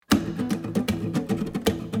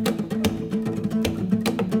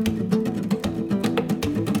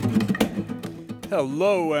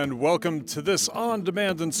Hello and welcome to this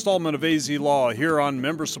on-demand installment of AZ Law here on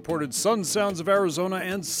member-supported Sun Sounds of Arizona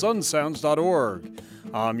and sunsounds.org.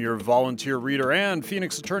 I'm your volunteer reader and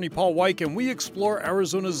Phoenix attorney Paul Weick, and we explore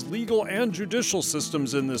Arizona's legal and judicial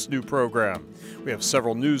systems in this new program. We have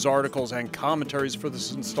several news articles and commentaries for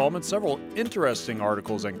this installment, several interesting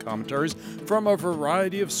articles and commentaries from a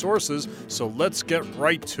variety of sources, so let's get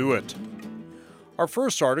right to it. Our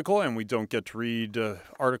first article, and we don't get to read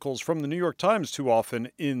articles from the New York Times too often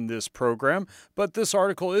in this program, but this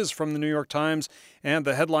article is from the New York Times, and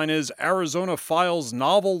the headline is, Arizona files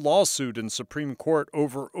novel lawsuit in Supreme Court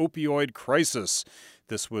over opioid crisis.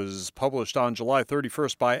 This was published on July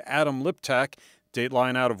 31st by Adam Liptak.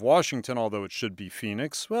 Dateline out of Washington, although it should be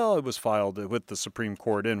Phoenix. Well, it was filed with the Supreme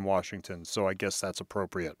Court in Washington, so I guess that's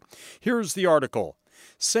appropriate. Here's the article.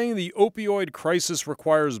 Saying the opioid crisis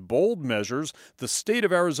requires bold measures, the state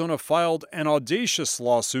of Arizona filed an audacious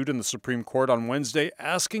lawsuit in the Supreme Court on Wednesday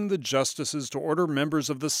asking the justices to order members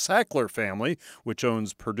of the Sackler family, which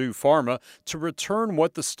owns Purdue Pharma, to return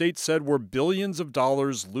what the state said were billions of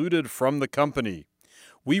dollars looted from the company.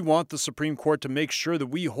 We want the Supreme Court to make sure that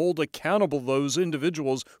we hold accountable those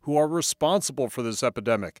individuals who are responsible for this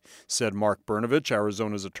epidemic, said Mark Brnovich,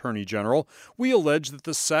 Arizona's Attorney General. We allege that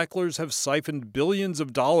the Sacklers have siphoned billions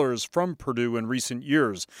of dollars from Purdue in recent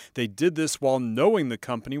years. They did this while knowing the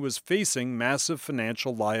company was facing massive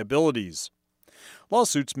financial liabilities.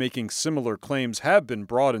 Lawsuits making similar claims have been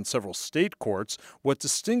brought in several state courts. What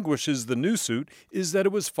distinguishes the new suit is that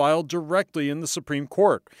it was filed directly in the Supreme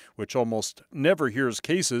Court, which almost never hears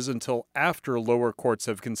cases until after lower courts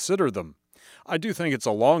have considered them. I do think it's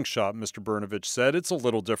a long shot, Mr. Brnovich said. It's a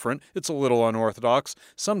little different. It's a little unorthodox.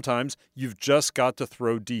 Sometimes you've just got to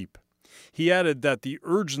throw deep. He added that the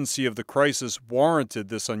urgency of the crisis warranted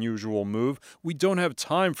this unusual move. We don't have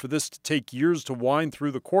time for this to take years to wind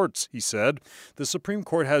through the courts, he said. The Supreme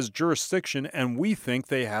Court has jurisdiction, and we think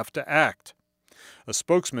they have to act. A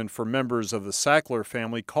spokesman for members of the Sackler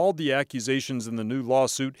family called the accusations in the new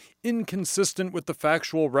lawsuit inconsistent with the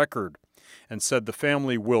factual record and said the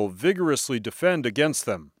family will vigorously defend against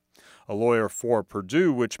them. A lawyer for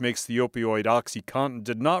Purdue, which makes the opioid OxyContin,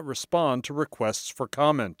 did not respond to requests for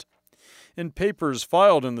comment. In papers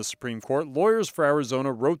filed in the Supreme Court, lawyers for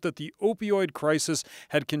Arizona wrote that the opioid crisis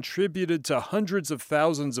had contributed to hundreds of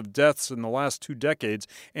thousands of deaths in the last 2 decades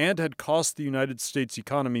and had cost the United States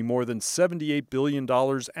economy more than $78 billion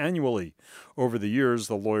annually. Over the years,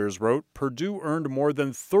 the lawyers wrote, Purdue earned more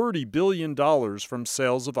than $30 billion from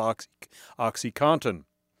sales of OxyContin.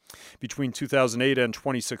 Between 2008 and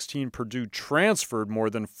 2016, Purdue transferred more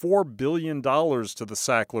than $4 billion to the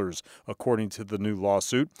Sacklers, according to the new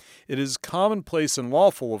lawsuit. It is commonplace and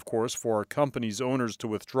lawful, of course, for a company's owners to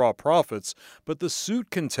withdraw profits, but the suit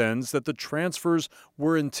contends that the transfers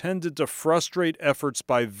were intended to frustrate efforts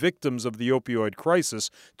by victims of the opioid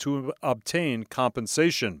crisis to obtain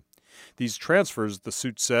compensation. These transfers, the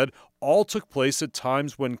suit said, all took place at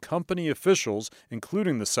times when company officials,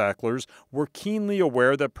 including the Sacklers, were keenly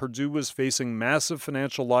aware that Purdue was facing massive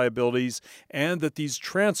financial liabilities and that these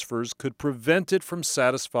transfers could prevent it from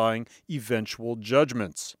satisfying eventual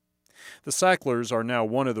judgments. The Sacklers are now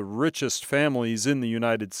one of the richest families in the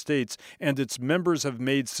United States, and its members have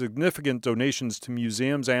made significant donations to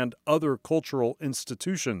museums and other cultural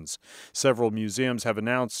institutions. Several museums have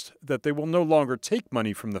announced that they will no longer take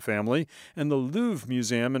money from the family, and the Louvre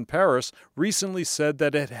Museum in Paris recently said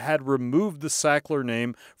that it had removed the Sackler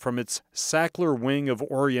name from its Sackler Wing of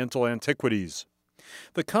Oriental Antiquities.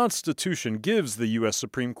 The Constitution gives the U.S.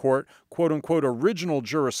 Supreme Court, quote-unquote, original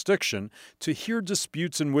jurisdiction to hear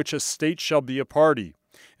disputes in which a state shall be a party.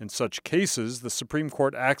 In such cases, the Supreme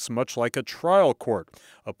Court acts much like a trial court,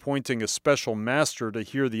 appointing a special master to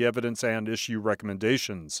hear the evidence and issue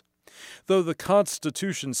recommendations. Though the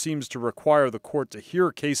Constitution seems to require the court to hear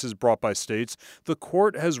cases brought by states, the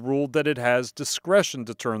court has ruled that it has discretion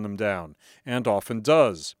to turn them down, and often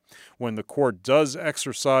does. When the court does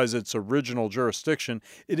exercise its original jurisdiction,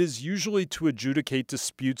 it is usually to adjudicate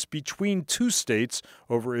disputes between 2 states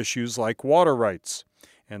over issues like water rights.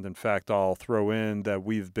 And in fact, I'll throw in that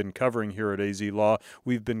we've been covering here at AZ Law,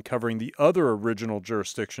 we've been covering the other original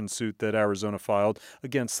jurisdiction suit that Arizona filed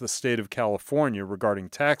against the state of California regarding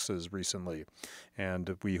taxes recently.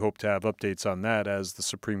 And we hope to have updates on that as the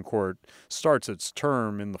Supreme Court starts its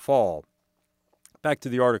term in the fall. Back to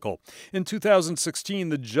the article. In 2016,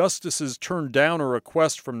 the justices turned down a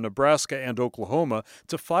request from Nebraska and Oklahoma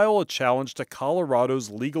to file a challenge to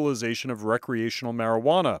Colorado's legalization of recreational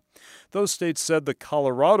marijuana. Those states said the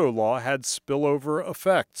Colorado law had spillover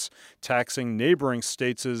effects, taxing neighboring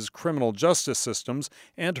states' criminal justice systems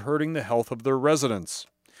and hurting the health of their residents.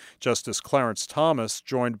 Justice Clarence Thomas,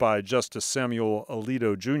 joined by Justice Samuel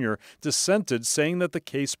Alito Jr., dissented, saying that the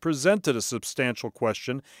case presented a substantial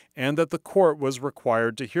question and that the court was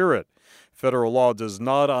required to hear it. Federal law does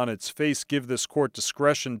not on its face give this court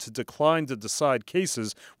discretion to decline to decide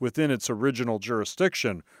cases within its original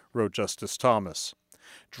jurisdiction, wrote Justice Thomas.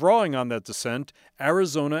 Drawing on that dissent,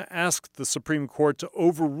 Arizona asked the Supreme Court to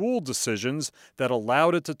overrule decisions that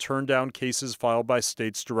allowed it to turn down cases filed by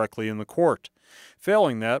states directly in the court.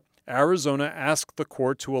 Failing that, Arizona asked the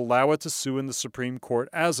court to allow it to sue in the Supreme Court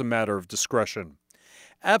as a matter of discretion.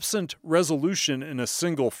 Absent resolution in a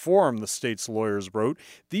single forum, the state's lawyers wrote,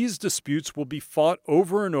 these disputes will be fought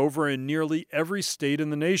over and over in nearly every state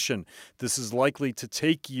in the nation. This is likely to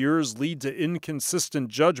take years, lead to inconsistent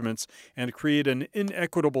judgments, and create an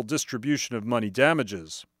inequitable distribution of money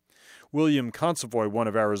damages. William Consovoy, one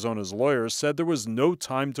of Arizona's lawyers, said there was no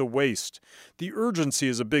time to waste. The urgency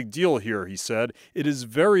is a big deal here, he said. It is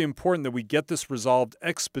very important that we get this resolved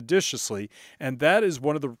expeditiously, and that is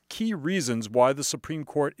one of the key reasons why the Supreme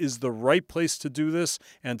Court is the right place to do this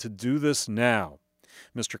and to do this now.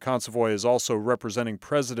 Mr. Consovoy is also representing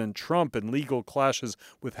President Trump in legal clashes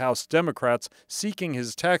with House Democrats seeking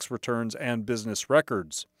his tax returns and business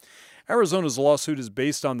records. Arizona's lawsuit is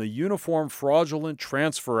based on the Uniform Fraudulent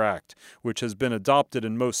Transfer Act, which has been adopted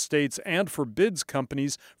in most states and forbids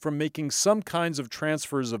companies from making some kinds of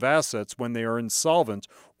transfers of assets when they are insolvent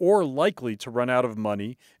or likely to run out of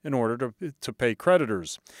money in order to pay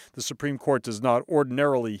creditors. The Supreme Court does not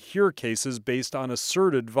ordinarily hear cases based on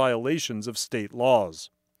asserted violations of state laws.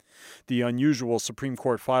 The unusual Supreme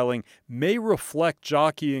Court filing may reflect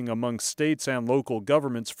jockeying among states and local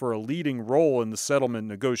governments for a leading role in the settlement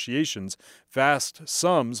negotiations. Vast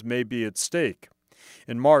sums may be at stake.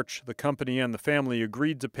 In March, the company and the family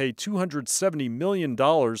agreed to pay $270 million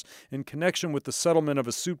in connection with the settlement of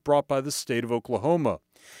a suit brought by the state of Oklahoma.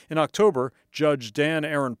 In October, Judge Dan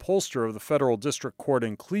Aaron Polster of the Federal District Court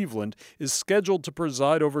in Cleveland is scheduled to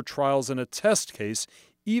preside over trials in a test case,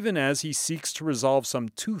 even as he seeks to resolve some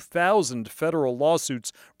 2,000 federal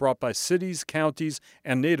lawsuits brought by cities, counties,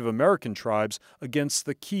 and Native American tribes against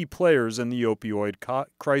the key players in the opioid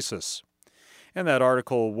crisis. And that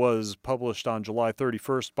article was published on July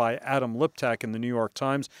 31st by Adam Liptak in the New York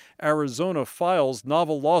Times. Arizona files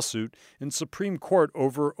novel lawsuit in Supreme Court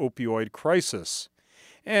over opioid crisis.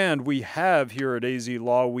 And we have here at AZ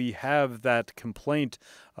Law, we have that complaint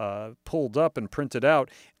pulled up and printed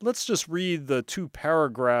out. Let's just read the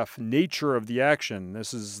two-paragraph nature of the action.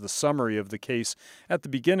 This is the summary of the case at the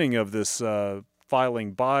beginning of this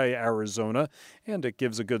filing by Arizona, and it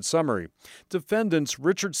gives a good summary. Defendants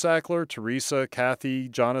Richard Sackler, Teresa, Kathy,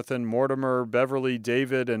 Jonathan, Mortimer, Beverly,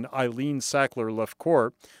 David, and Eileen Sackler left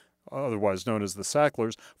court, otherwise known as the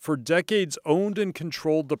Sacklers, for decades owned and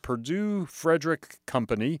controlled the Purdue Frederick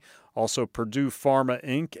Company, also Purdue Pharma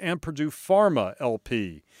Inc., and Purdue Pharma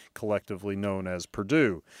LP, collectively known as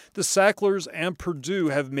Purdue. The Sacklers and Purdue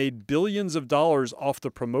have made billions of dollars off the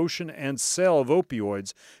promotion and sale of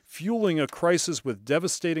opioids, fueling a crisis with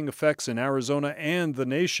devastating effects in Arizona and the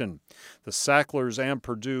nation. The Sacklers and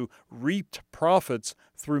Purdue reaped profits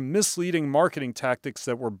through misleading marketing tactics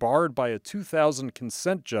that were barred by a 2007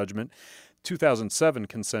 consent judgment,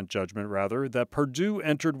 that Purdue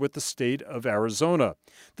entered with the state of Arizona.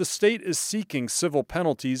 The state is seeking civil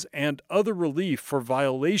penalties and other relief for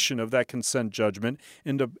violation of that consent judgment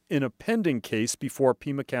in a pending case before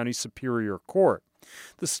Pima County Superior Court.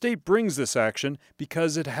 The state brings this action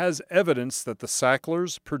because it has evidence that the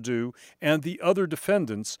Sacklers, Purdue, and the other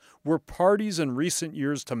defendants were parties in recent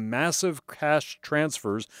years to massive cash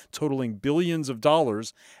transfers totaling billions of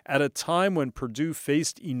dollars at a time when Purdue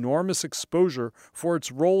faced enormous exposure for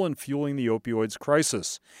its role in fueling the opioids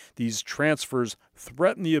crisis. These transfers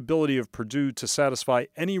threaten the ability of Purdue to satisfy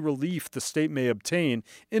any relief the state may obtain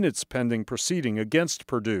in its pending proceeding against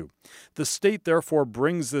Purdue. The state therefore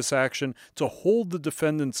brings this action to hold the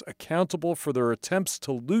defendants accountable for their attempts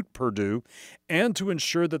to loot Purdue and to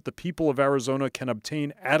ensure that the people of Arizona can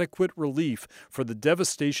obtain adequate relief for the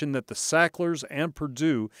devastation that the Sacklers and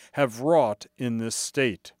Purdue have wrought in this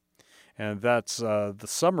state. And that's the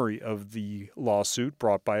summary of the lawsuit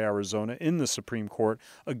brought by Arizona in the Supreme Court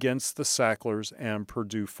against the Sacklers and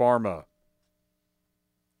Purdue Pharma.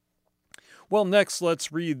 Well, next,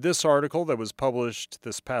 let's read this article that was published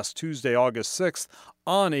this past Tuesday, August 6th,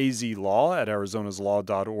 on AZ Law at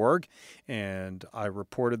arizonaslaw.org. And I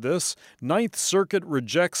reported this. Ninth Circuit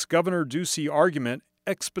rejects Governor Ducey argument,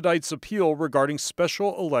 expedites appeal regarding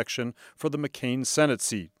special election for the McCain Senate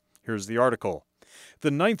seat. Here's the article.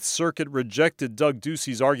 The Ninth Circuit rejected Doug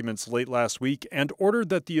Ducey's arguments late last week and ordered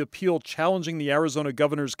that the appeal challenging the Arizona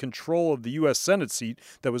governor's control of the U.S. Senate seat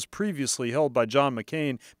that was previously held by John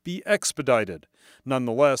McCain be expedited.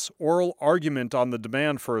 Nonetheless, oral argument on the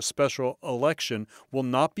demand for a special election will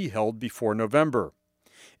not be held before November.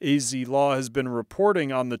 AZ Law has been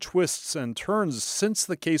reporting on the twists and turns since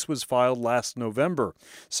the case was filed last November,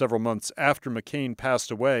 several months after McCain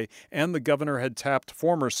passed away and the governor had tapped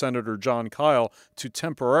former Senator Jon Kyl to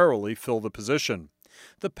temporarily fill the position.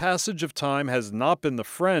 The passage of time has not been the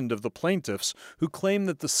friend of the plaintiffs, who claim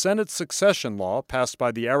that the Senate succession law, passed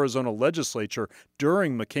by the Arizona legislature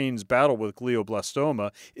during McCain's battle with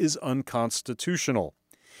glioblastoma, is unconstitutional.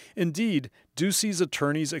 Indeed, Ducey's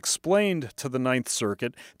attorneys explained to the Ninth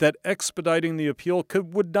Circuit that expediting the appeal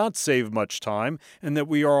would not save much time and that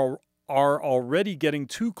we are already getting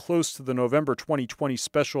too close to the November 2020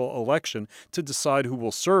 special election to decide who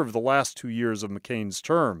will serve the last 2 years of McCain's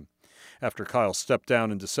term. After Kyl stepped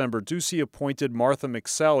down in December, Ducey appointed Martha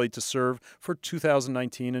McSally to serve for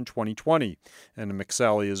 2019 and 2020, and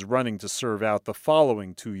McSally is running to serve out the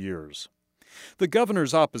following 2 years. The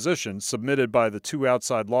governor's opposition, submitted by the two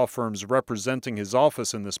outside law firms representing his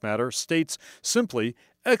office in this matter, states simply,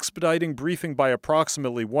 expediting briefing by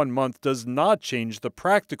approximately 1 month does not change the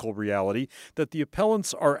practical reality that the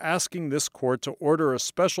appellants are asking this court to order a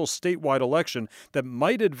special statewide election that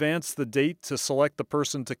might advance the date to select the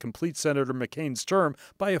person to complete Senator McCain's term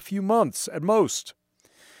by a few months at most.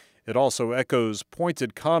 It also echoes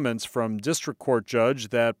pointed comments from district court judge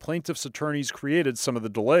that plaintiffs' attorneys created some of the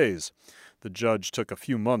delays. The judge took a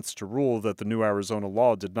few months to rule that the new Arizona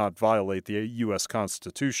law did not violate the U.S.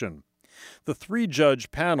 Constitution. The three-judge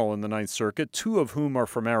panel in the Ninth Circuit, two of whom are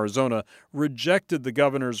from Arizona, rejected the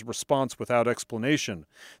governor's response without explanation.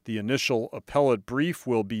 The initial appellate brief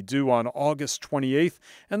will be due on August 28th,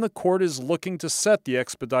 and the court is looking to set the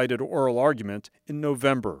expedited oral argument in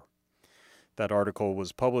November. That article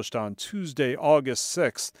was published on Tuesday, August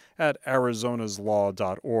 6th at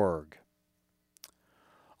arizonaslaw.org.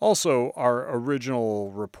 Also, our original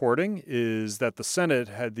reporting is that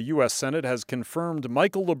the U.S. Senate has confirmed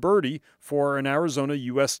Michael Liberty for an Arizona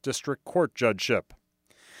U.S. District Court judgeship.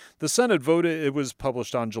 The Senate voted, it was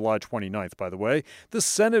published on July 29th, by the way. The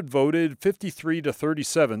Senate voted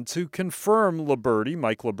 53-37 to confirm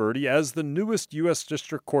Mike Liberty, as the newest U.S.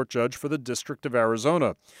 District Court judge for the District of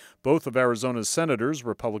Arizona. Both of Arizona's senators,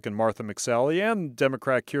 Republican Martha McSally and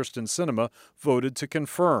Democrat Kyrsten Sinema, voted to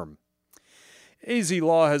confirm. AZ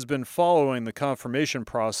Law has been following the confirmation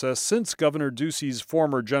process since Governor Ducey's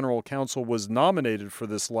former general counsel was nominated for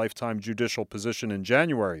this lifetime judicial position in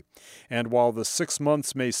January. And while the 6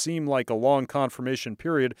 months may seem like a long confirmation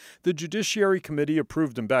period, the Judiciary Committee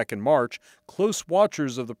approved him back in March. Close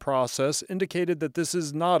watchers of the process indicated that this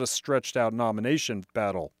is not a stretched-out nomination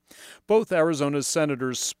battle. Both Arizona's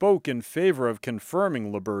senators spoke in favor of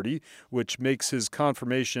confirming Liberty, which made his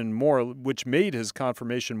confirmation more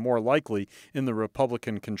likely in the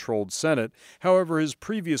Republican-controlled Senate. However, his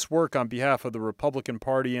previous work on behalf of the Republican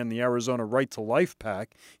Party and the Arizona Right to Life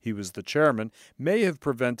PAC, he was the chairman, may have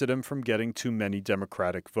prevented him from getting too many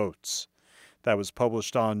Democratic votes. That was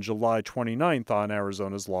published on July 29th on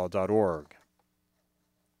arizonaslaw.org.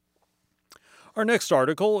 Our next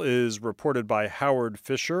article is reported by Howard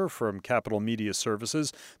Fisher from Capital Media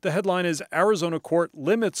Services. The headline is Arizona Court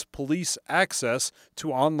Limits Police Access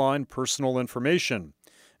to Online Personal Information.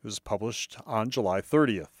 It was published on July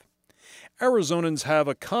 30th. Arizonans have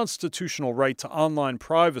a constitutional right to online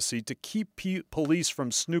privacy to keep police from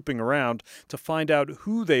snooping around to find out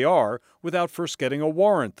who they are without first getting a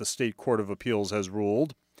warrant, the State Court of Appeals has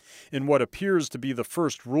ruled. In what appears to be the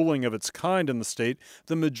first ruling of its kind in the state,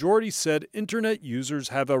 the majority said Internet users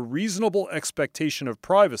have a reasonable expectation of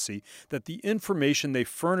privacy that the information they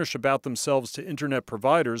furnish about themselves to Internet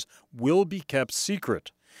providers will be kept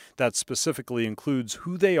secret. That specifically includes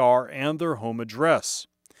who they are and their home address.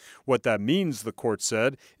 What that means, the court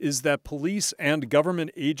said, is that police and government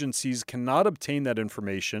agencies cannot obtain that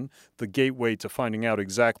information, the gateway to finding out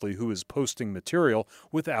exactly who is posting material,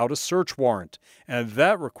 without a search warrant, and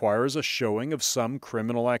that requires a showing of some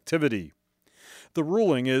criminal activity. The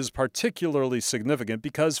ruling is particularly significant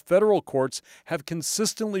because federal courts have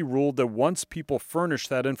consistently ruled that once people furnish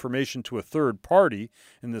that information to a third party,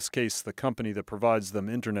 in this case the company that provides them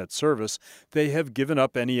internet service, they have given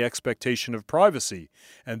up any expectation of privacy.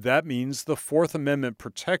 And that means the Fourth Amendment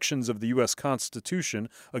protections of the U.S. Constitution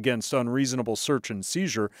against unreasonable search and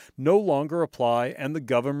seizure no longer apply and the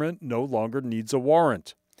government no longer needs a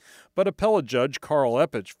warrant. But appellate judge Carl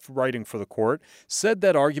Epich, writing for the court, said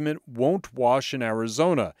that argument won't wash in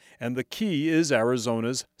Arizona, and the key is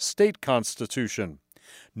Arizona's state constitution.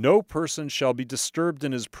 No person shall be disturbed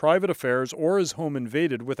in his private affairs or his home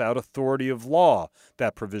invaded without authority of law,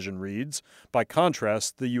 that provision reads. By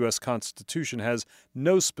contrast, the U.S. Constitution has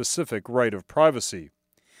no specific right of privacy.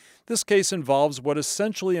 This case involves what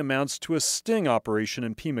essentially amounts to a sting operation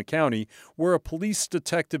in Pima County, where a police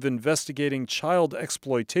detective investigating child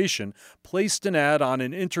exploitation placed an ad on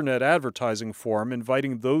an internet advertising forum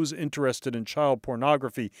inviting those interested in child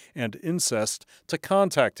pornography and incest to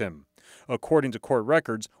contact him. According to court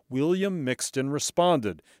records, William Mixton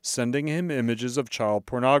responded, sending him images of child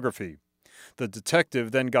pornography. The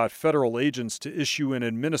detective then got federal agents to issue an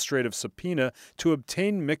administrative subpoena to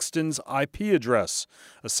obtain Mixton's IP address,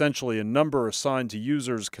 essentially a number assigned to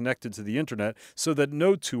users connected to the internet so that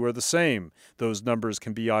no two are the same. Those numbers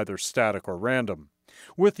can be either static or random.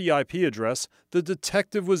 With the IP address, the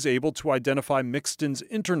detective was able to identify Mixton's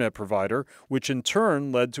internet provider, which in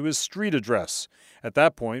turn led to his street address. At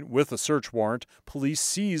that point, with a search warrant, police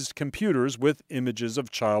seized computers with images of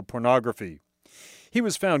child pornography. He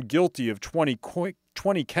was found guilty of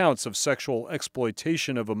 20 counts of sexual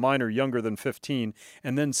exploitation of a minor younger than 15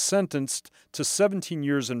 and then sentenced to 17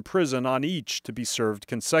 years in prison on each to be served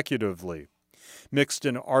consecutively.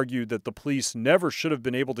 Mixton argued that the police never should have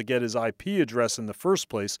been able to get his IP address in the first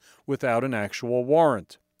place without an actual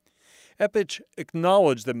warrant. Epich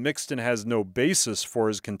acknowledged that Mixton has no basis for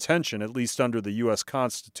his contention, at least under the U.S.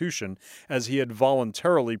 Constitution, as he had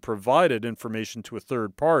voluntarily provided information to a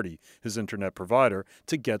third party, his internet provider,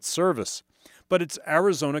 to get service. But its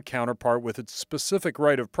Arizona counterpart with its specific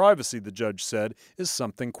right of privacy, the judge said, is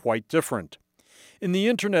something quite different. In the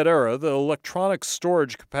Internet era, the electronic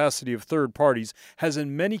storage capacity of third parties has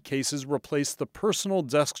in many cases replaced the personal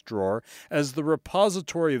desk drawer as the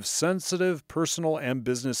repository of sensitive personal and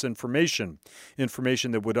business information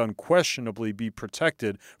that would unquestionably be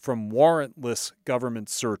protected from warrantless government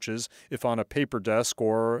searches if on a paper desk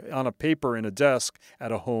or on a paper in a desk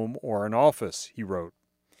at a home or an office, he wrote.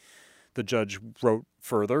 The judge wrote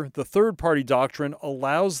further, the third-party doctrine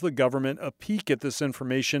allows the government a peek at this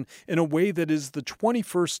information in a way that is the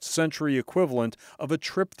 21st century equivalent of a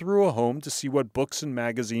trip through a home to see what books and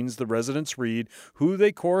magazines the residents read, who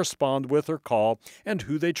they correspond with or call, and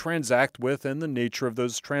who they transact with and the nature of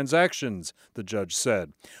those transactions, the judge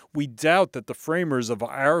said. We doubt that the framers of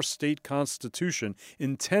our state constitution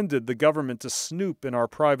intended the government to snoop in our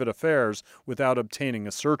private affairs without obtaining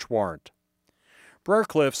a search warrant.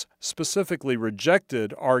 Briarcliffs specifically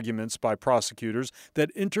rejected arguments by prosecutors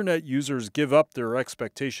that Internet users give up their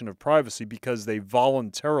expectation of privacy because they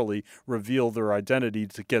voluntarily reveal their identity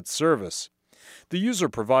to get service. The user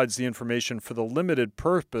provides the information for the limited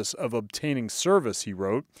purpose of obtaining service, he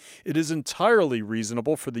wrote. It is entirely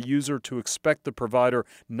reasonable for the user to expect the provider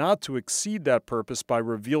not to exceed that purpose by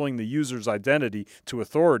revealing the user's identity to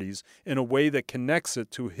authorities in a way that connects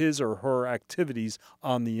it to his or her activities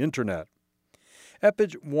on the Internet.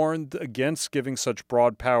 Epich warned against giving such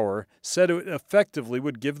broad power, said it effectively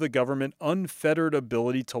would give the government unfettered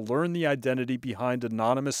ability to learn the identity behind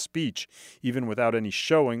anonymous speech, even without any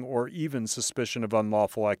showing or even suspicion of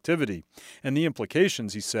unlawful activity. And the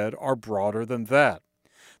implications, he said, are broader than that.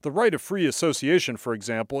 The right of free association, for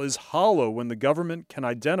example, is hollow when the government can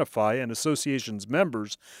identify an association's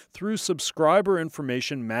members through subscriber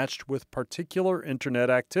information matched with particular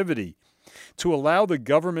Internet activity. To allow the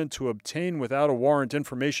government to obtain without a warrant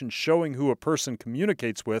information showing who a person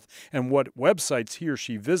communicates with and what websites he or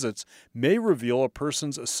she visits may reveal a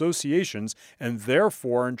person's associations and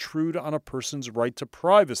therefore intrude on a person's right to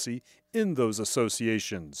privacy in those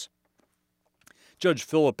associations. Judge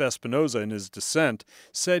Philip Espinoza, in his dissent,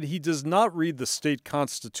 said he does not read the state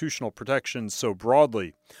constitutional protections so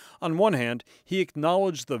broadly. On one hand, he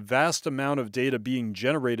acknowledged the vast amount of data being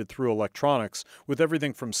generated through electronics, with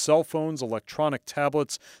everything from cell phones, electronic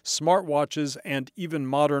tablets, smartwatches, and even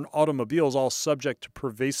modern automobiles all subject to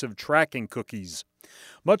pervasive tracking cookies.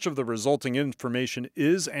 Much of the resulting information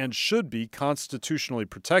is and should be constitutionally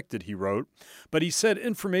protected, he wrote, but he said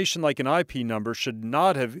information like an IP number should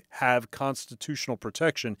not have constitutional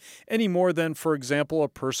protection any more than, for example, a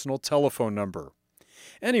personal telephone number.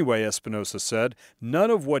 Anyway, Espinoza said, none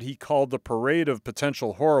of what he called the parade of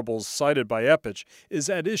potential horribles cited by Epich is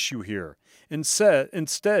at issue here.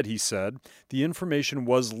 Instead, he said, the information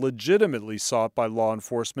was legitimately sought by law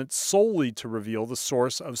enforcement solely to reveal the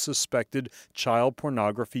source of suspected child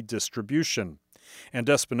pornography distribution. And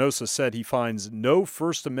Espinoza said he finds no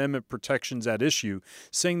First Amendment protections at issue,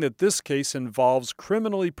 saying that this case involves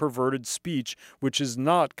criminally perverted speech which is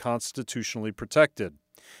not constitutionally protected.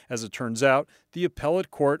 As it turns out, the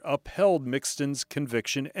appellate court upheld Mixton's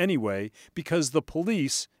conviction anyway because the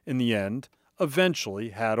police, in the end, eventually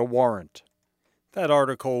had a warrant. That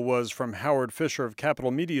article was from Howard Fisher of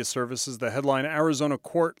Capital Media Services. The headline, Arizona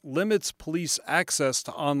Court Limits Police Access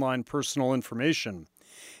to Online Personal Information.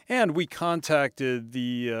 And we contacted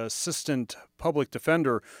the assistant public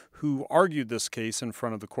defender who argued this case in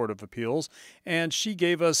front of the Court of Appeals, and she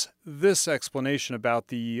gave us this explanation about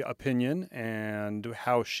the opinion and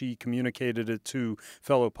how she communicated it to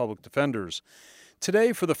fellow public defenders.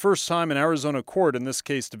 Today, for the first time, an Arizona court, in this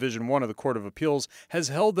case Division I of the Court of Appeals, has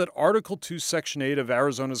held that Article 2, Section 8 of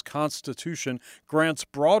Arizona's Constitution grants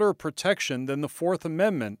broader protection than the Fourth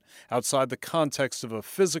Amendment outside the context of a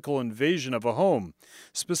physical invasion of a home.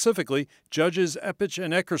 Specifically, Judges Epich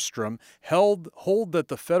and Eckerstrom hold that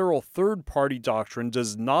the federal third-party doctrine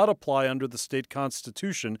does not apply under the state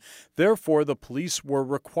constitution. Therefore, the police were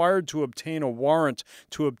required to obtain a warrant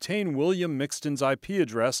to obtain William Mixton's IP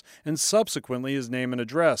address and subsequently his name and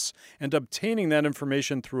address, and obtaining that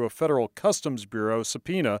information through a federal customs bureau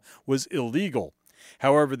subpoena was illegal.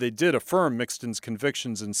 However, they did affirm Mixton's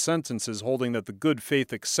convictions and sentences, holding that the good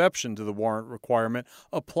faith exception to the warrant requirement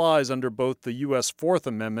applies under both the U.S. Fourth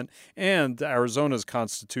Amendment and Arizona's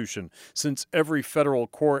Constitution, since every federal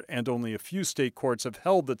court and only a few state courts have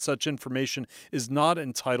held that such information is not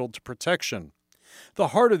entitled to protection. The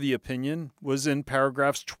heart of the opinion was in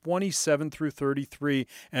paragraphs 27 through 33,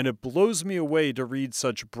 and it blows me away to read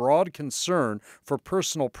such broad concern for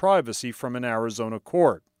personal privacy from an Arizona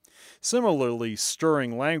court. Similarly,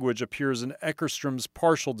 stirring language appears in Eckerstrom's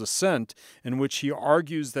partial dissent, in which he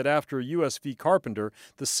argues that after U.S. v. Carpenter,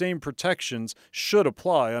 the same protections should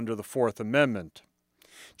apply under the Fourth Amendment.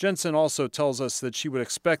 Jensen also tells us that she would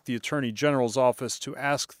expect the Attorney General's office to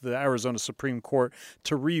ask the Arizona Supreme Court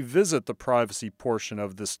to revisit the privacy portion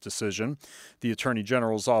of this decision. The Attorney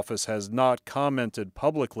General's office has not commented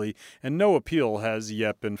publicly, and no appeal has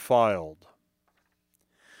yet been filed.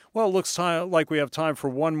 Well, it looks like we have time for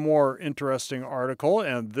one more interesting article,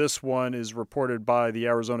 and this one is reported by the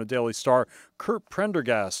Arizona Daily Star. Kurt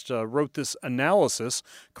Prendergast wrote this analysis.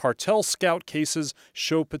 Cartel scout cases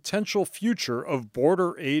show potential future of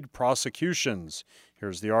border aid prosecutions.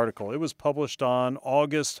 Here's the article. It was published on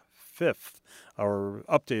August 5th, or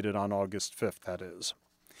updated on August 5th, that is.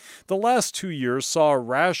 The last 2 years saw a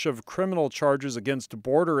rash of criminal charges against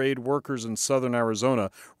border aid workers in southern Arizona,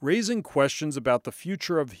 raising questions about the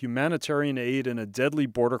future of humanitarian aid in a deadly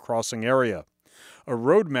border crossing area. A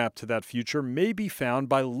roadmap to that future may be found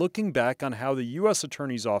by looking back on how the U.S.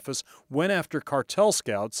 Attorney's Office went after cartel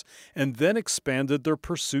scouts and then expanded their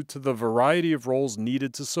pursuit to the variety of roles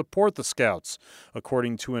needed to support the scouts,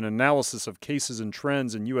 according to an analysis of cases and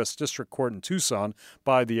trends in U.S. District Court in Tucson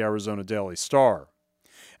by the Arizona Daily Star.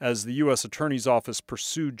 As the U.S. Attorney's Office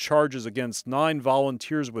pursued charges against 9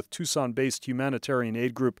 volunteers with Tucson-based humanitarian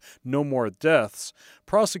aid group No More Deaths,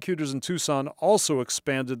 prosecutors in Tucson also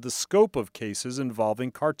expanded the scope of cases involving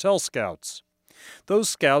cartel scouts. Those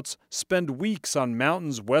scouts spend weeks on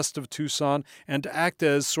mountains west of Tucson and act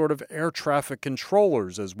as sort of air traffic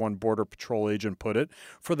controllers, as one Border Patrol agent put it,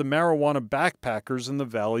 for the marijuana backpackers in the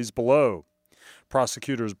valleys below.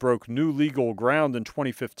 Prosecutors broke new legal ground in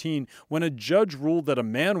 2015 when a judge ruled that a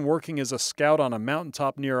man working as a scout on a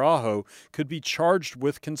mountaintop near Ajo could be charged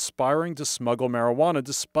with conspiring to smuggle marijuana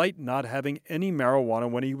despite not having any marijuana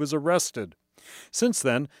when he was arrested. Since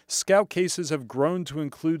then, scout cases have grown to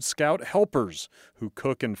include scout helpers who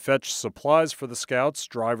cook and fetch supplies for the scouts,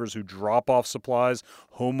 drivers who drop off supplies,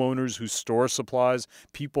 homeowners who store supplies,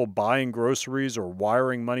 people buying groceries or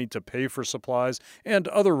wiring money to pay for supplies, and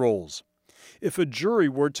other roles. If a jury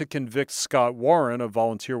were to convict Scott Warren, a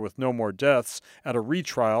volunteer with No More Deaths, at a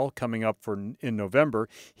retrial coming up in November,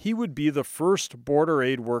 he would be the first border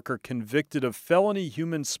aid worker convicted of felony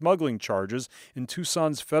human smuggling charges in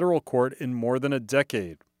Tucson's federal court in more than a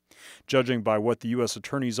decade. Judging by what the U.S.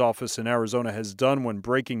 Attorney's Office in Arizona has done when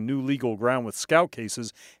breaking new legal ground with scout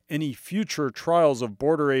cases, any future trials of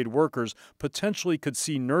border aid workers potentially could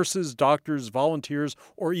see nurses, doctors, volunteers,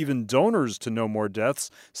 or even donors to No More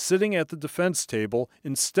Deaths sitting at the defense table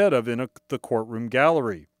instead of in the courtroom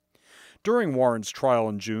gallery. During Warren's trial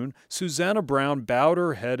in June, Susanna Brown bowed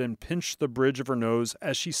her head and pinched the bridge of her nose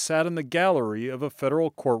as she sat in the gallery of a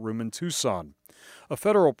federal courtroom in Tucson. A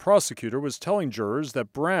federal prosecutor was telling jurors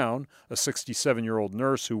that Brown, a 67-year-old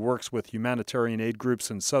nurse who works with humanitarian aid groups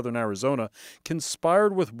in southern Arizona,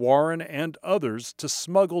 conspired with Warren and others to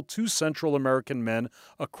smuggle 2 Central American men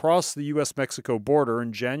across the U.S.-Mexico border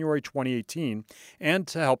in January 2018 and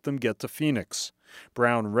to help them get to Phoenix.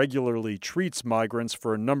 Brown regularly treats migrants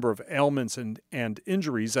for a number of ailments and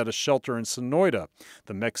injuries at a shelter in Sonoita,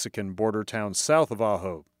 the Mexican border town south of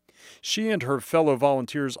Ajo. She and her fellow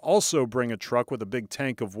volunteers also bring a truck with a big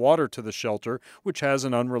tank of water to the shelter, which has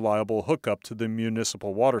an unreliable hookup to the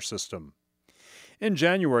municipal water system. In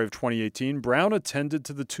January of 2018, Brown attended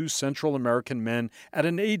to the two Central American men at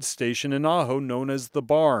an aid station in Ajo known as The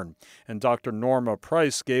Barn, and Dr. Norma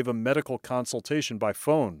Price gave a medical consultation by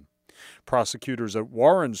phone. Prosecutors at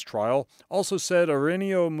Warren's trial also said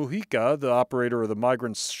Aurelio Mujica, the operator of the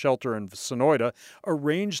migrant shelter in Sonoita,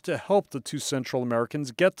 arranged to help the two Central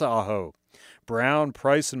Americans get to Ajo. Brown,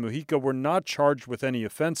 Price, and Mujica were not charged with any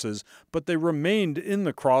offenses, but they remained in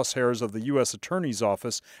the crosshairs of the U.S. Attorney's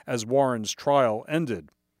Office as Warren's trial ended.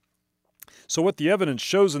 So what the evidence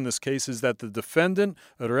shows in this case is that the defendant,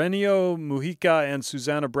 Aurelio Mujica and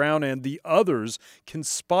Susana Brown, and the others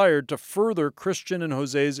conspired to further Christian and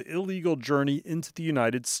Jose's illegal journey into the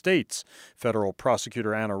United States, federal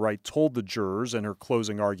prosecutor Anna Wright told the jurors in her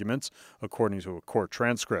closing arguments, according to a court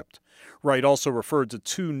transcript. Wright also referred to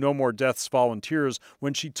two No More Deaths volunteers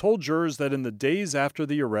when she told jurors that in the days after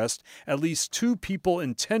the arrest, at least two people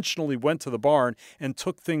intentionally went to the barn and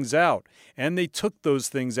took things out, and they took those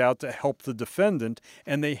things out to help the defendant,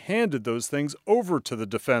 and they handed those things over to the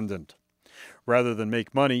defendant. Rather than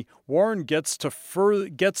make money, Warren gets to further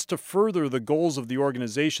the goals of the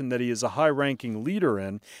organization that he is a high-ranking leader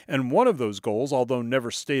in, and one of those goals, although never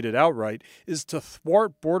stated outright, is to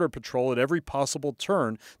thwart Border Patrol at every possible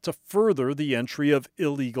turn to further the entry of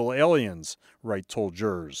illegal aliens, Wright told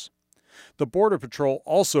jurors. The Border Patrol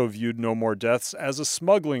also viewed No More Deaths as a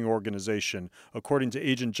smuggling organization, according to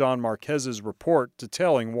Agent John Marquez's report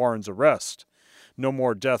detailing Warren's arrest. No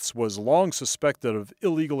More Deaths was long suspected of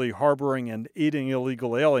illegally harboring and aiding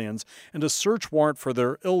illegal aliens, and a search warrant for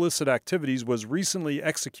their illicit activities was recently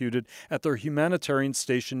executed at their humanitarian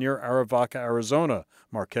station near Arivaca, Arizona,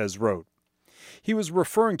 Marquez wrote. He was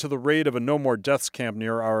referring to the raid of a No More Deaths camp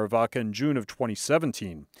near Arivaca in June of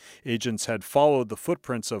 2017. Agents had followed the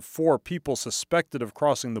footprints of 4 people suspected of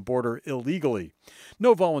crossing the border illegally.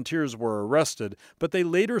 No volunteers were arrested, but they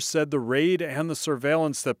later said the raid and the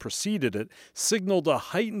surveillance that preceded it signaled a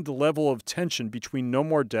heightened level of tension between No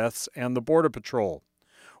More Deaths and the Border Patrol.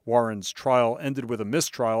 Warren's trial ended with a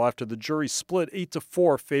mistrial after the jury split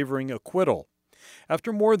 8-4 favoring acquittal.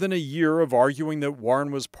 After more than a year of arguing that Warren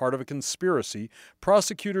was part of a conspiracy,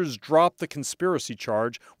 prosecutors dropped the conspiracy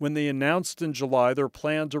charge when they announced in July their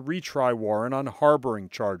plan to retry Warren on harboring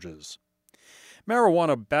charges.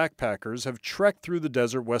 Marijuana backpackers have trekked through the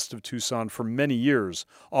desert west of Tucson for many years,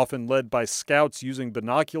 often led by scouts using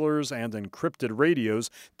binoculars and encrypted radios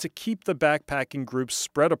to keep the backpacking groups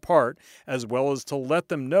spread apart, as well as to let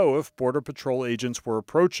them know if Border Patrol agents were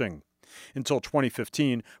approaching. Until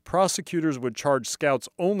 2015, prosecutors would charge scouts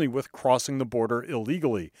only with crossing the border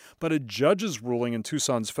illegally, but a judge's ruling in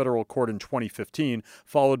Tucson's federal court in 2015,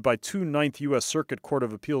 followed by 2 Ninth U.S. Circuit Court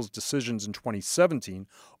of Appeals decisions in 2017,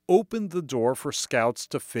 opened the door for scouts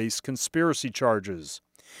to face conspiracy charges.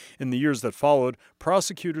 In the years that followed,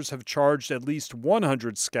 prosecutors have charged at least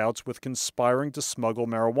 100 scouts with conspiring to smuggle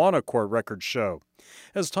marijuana, court records show.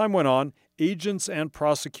 As time went on, agents and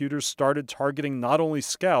prosecutors started targeting not only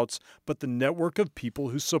scouts, but the network of people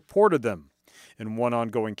who supported them. In one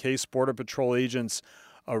ongoing case, Border Patrol agents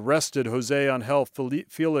arrested Jose Angel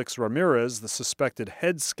Felix Ramirez, the suspected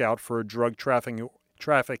head scout for a drug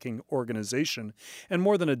trafficking organization, and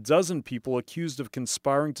more than a dozen people accused of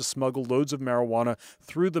conspiring to smuggle loads of marijuana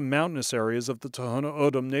through the mountainous areas of the Tohono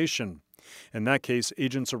O'odham Nation. In that case,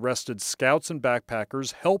 agents arrested scouts and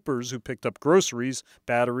backpackers, helpers who picked up groceries,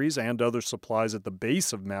 batteries, and other supplies at the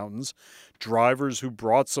base of mountains, drivers who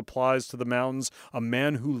brought supplies to the mountains, a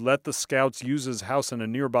man who let the scouts use his house in a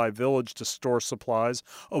nearby village to store supplies,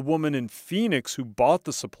 a woman in Phoenix who bought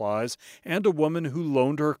the supplies, and a woman who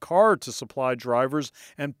loaned her car to supply drivers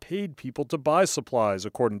and paid people to buy supplies,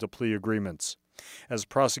 according to plea agreements. As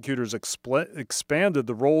prosecutors expanded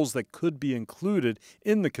the roles that could be included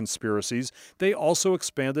in the conspiracies, they also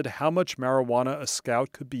expanded how much marijuana a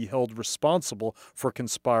scout could be held responsible for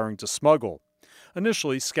conspiring to smuggle.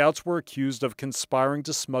 Initially, scouts were accused of conspiring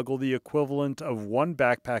to smuggle the equivalent of 1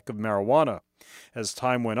 backpack of marijuana. As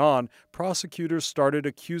time went on, prosecutors started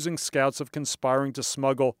accusing scouts of conspiring to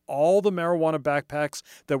smuggle all the marijuana backpacks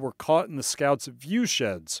that were caught in the scouts' view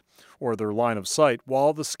sheds, or their line of sight,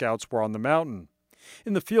 while the scouts were on the mountain.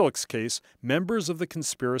 In the Felix case, members of the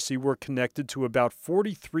conspiracy were connected to about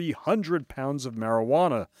 4,300 pounds of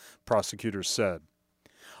marijuana, prosecutors said.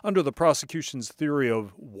 Under the prosecution's theory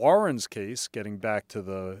of Warren's case, getting back to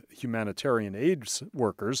the humanitarian aid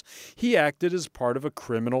workers, he acted as part of a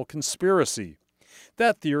criminal conspiracy.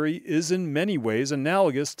 That theory is in many ways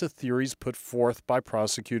analogous to theories put forth by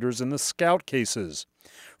prosecutors in the Scout cases.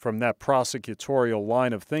 From that prosecutorial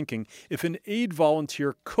line of thinking, if an aid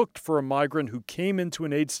volunteer cooked for a migrant who came into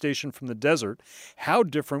an aid station from the desert, how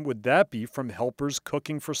different would that be from helpers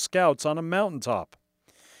cooking for Scouts on a mountaintop?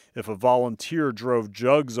 If a volunteer drove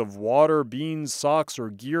jugs of water, beans, socks, or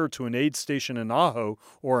gear to an aid station in Ajo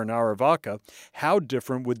or in Aravaca, how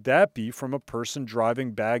different would that be from a person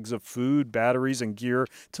driving bags of food, batteries, and gear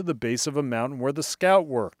to the base of a mountain where the Scout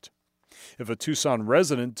worked? If a Tucson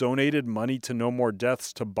resident donated money to No More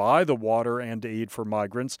Deaths to buy the water and aid for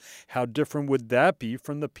migrants, how different would that be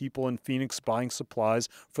from the people in Phoenix buying supplies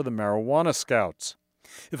for the marijuana Scouts?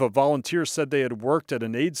 If a volunteer said they had worked at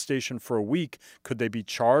an aid station for a week, could they be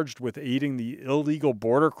charged with aiding the illegal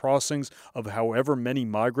border crossings of however many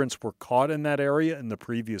migrants were caught in that area in the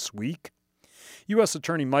previous week? U.S.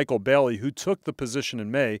 Attorney Michael Bailey, who took the position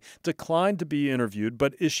in May, declined to be interviewed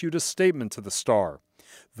but issued a statement to the Star.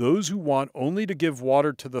 Those who want only to give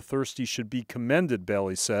water to the thirsty should be commended,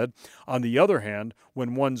 Bailey said. On the other hand,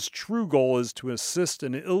 when one's true goal is to assist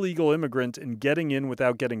an illegal immigrant in getting in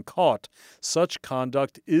without getting caught, such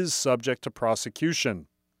conduct is subject to prosecution.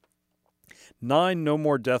 9 No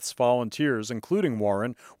More Deaths volunteers, including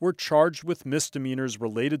Warren, were charged with misdemeanors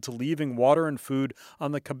related to leaving water and food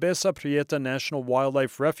on the Cabeza Prieta National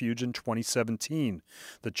Wildlife Refuge in 2017.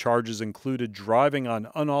 The charges included driving on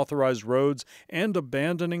unauthorized roads and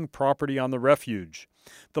abandoning property on the refuge.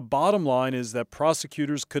 The bottom line is that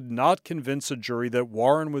prosecutors could not convince a jury that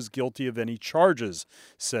Warren was guilty of any charges,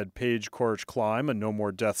 said Paige Korich-Klein, a No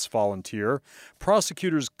More Deaths volunteer.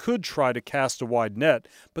 Prosecutors could try to cast a wide net,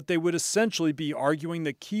 but they would essentially be arguing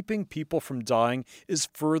that keeping people from dying is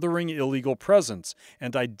furthering illegal presence,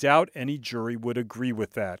 and I doubt any jury would agree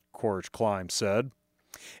with that, Korich-Klein said.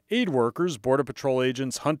 Aid workers, Border Patrol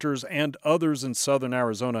agents, hunters, and others in southern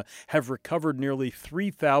Arizona have recovered nearly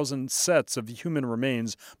 3,000 sets of human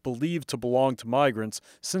remains believed to belong to migrants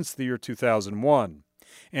since the year 2001.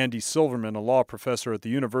 Andy Silverman, a law professor at the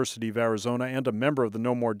University of Arizona and a member of the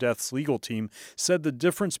No More Deaths legal team, said the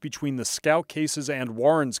difference between the Scout cases and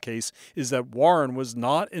Warren's case is that Warren was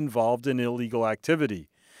not involved in illegal activity.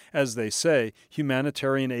 As they say,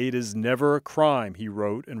 humanitarian aid is never a crime, he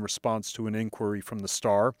wrote in response to an inquiry from the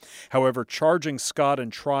Star. However, charging Scott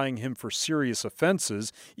and trying him for serious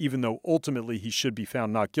offenses, even though ultimately he should be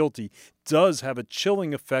found not guilty, does have a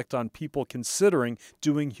chilling effect on people considering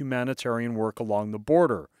doing humanitarian work along the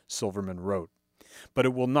border, Silverman wrote. But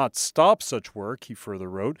it will not stop such work, he further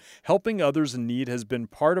wrote. Helping others in need has been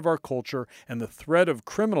part of our culture, and the threat of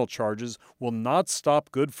criminal charges will not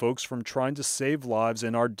stop good folks from trying to save lives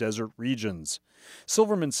in our desert regions.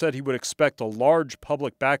 Silverman said he would expect a large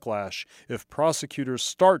public backlash if prosecutors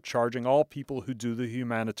start charging all people who do the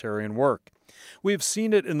humanitarian work. We have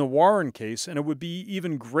seen it in the Warren case, and it would be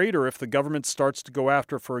even greater if the government starts to go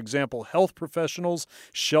after, for example, health professionals,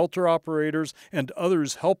 shelter operators, and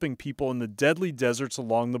others helping people in the deadly deserts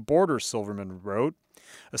along the border, Silverman wrote.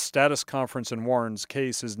 A status conference in Warren's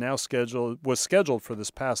case was scheduled for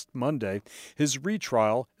this past Monday. His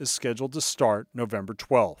retrial is scheduled to start November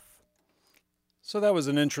 12th. So that was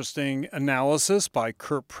an interesting analysis by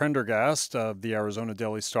Kurt Prendergast of the Arizona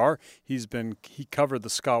Daily Star. He covered the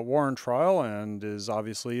Scott Warren trial and is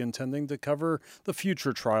obviously intending to cover the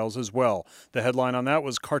future trials as well. The headline on that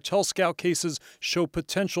was Cartel Scout Cases Show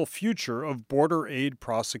Potential Future of Border Aid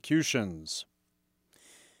Prosecutions.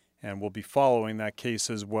 And we'll be following that case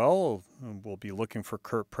as well. We'll be looking for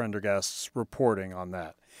Kurt Prendergast's reporting on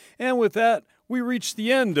that. And with that, we reach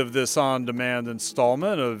the end of this on-demand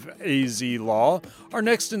installment of AZ Law. Our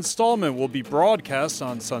next installment will be broadcast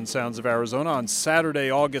on Sun Sounds of Arizona on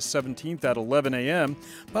Saturday, August 17th at 11 a.m.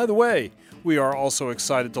 By the way, we are also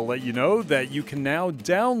excited to let you know that you can now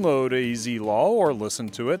download AZ Law or listen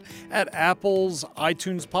to it at Apple's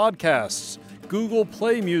iTunes Podcasts, Google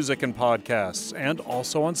Play Music and Podcasts, and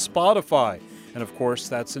also on Spotify. And of course,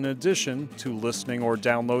 that's in addition to listening or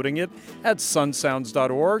downloading it at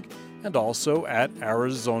sunsounds.org and also at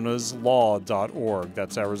arizonaslaw.org.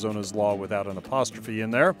 That's Arizona's Law without an apostrophe in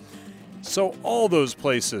there. So all those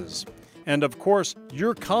places. And of course,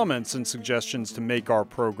 your comments and suggestions to make our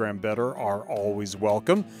program better are always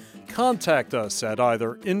welcome. Contact us at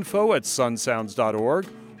either info@sunsounds.org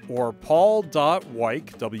or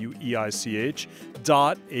paul.weich, W-E-I-C-H,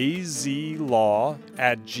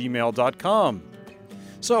 .azlaw@gmail.com.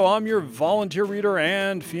 So I'm your volunteer reader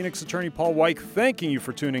and Phoenix attorney Paul Weich, thanking you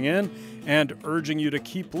for tuning in and urging you to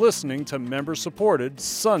keep listening to member-supported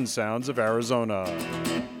Sun Sounds of Arizona.